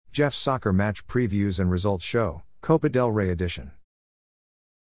Jeff's Soccer Match Previews and Results Show, Copa del Rey Edition.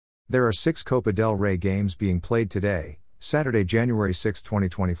 There are 6 Copa del Rey games being played today, Saturday, January 6,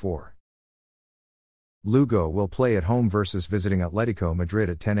 2024. Lugo will play at home versus visiting Atletico Madrid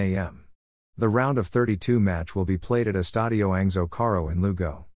at 10 a.m. The round of 32 match will be played at Estadio Anxo Carro in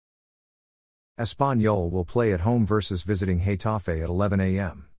Lugo. Espanyol will play at home versus visiting Getafe at 11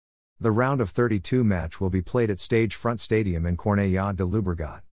 a.m. The round of 32 match will be played at Stage Front Stadium in Cornellà de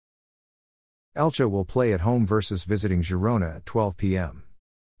Llobregat. Elche will play at home versus visiting Girona at 12 p.m.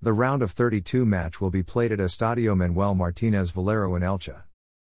 The round of 32 match will be played at Estadio Manuel Martínez Valero in Elche.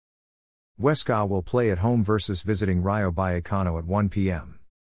 Huesca will play at home versus visiting Rayo Vallecano at 1 p.m.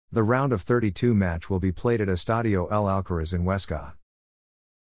 The round of 32 match will be played at Estadio El Alcaraz in Huesca.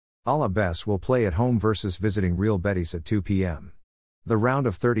 Alavés will play at home versus visiting Real Betis at 2 p.m. The round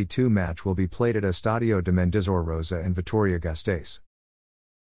of 32 match will be played at Estadio de Mendizorroza in Vitoria-Gasteiz.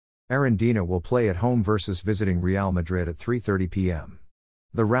 Arandina will play at home versus visiting Real Madrid at 3:30 p.m.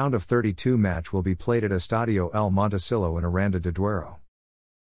 The round of 32 match will be played at Estadio El Montecillo in Aranda de Duero.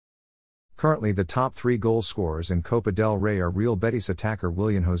 Currently the top 3 goal scorers in Copa del Rey are Real Betis attacker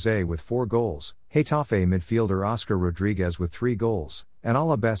Willian José with 4 goals, Getafe midfielder Oscar Rodriguez with 3 goals, and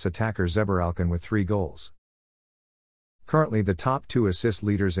Alavés attacker Zeber Alcan with 3 goals. Currently the top 2 assist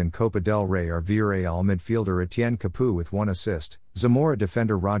leaders in Copa del Rey are Villarreal midfielder Etienne Capoue with 1 assist, Zamora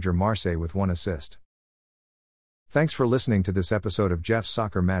defender Roger Marseille with 1 assist. Thanks for listening to this episode of Jeff's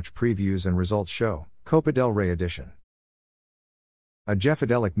Soccer Match Previews and Results Show, Copa del Rey Edition. A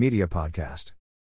Jeffadelic Media Podcast.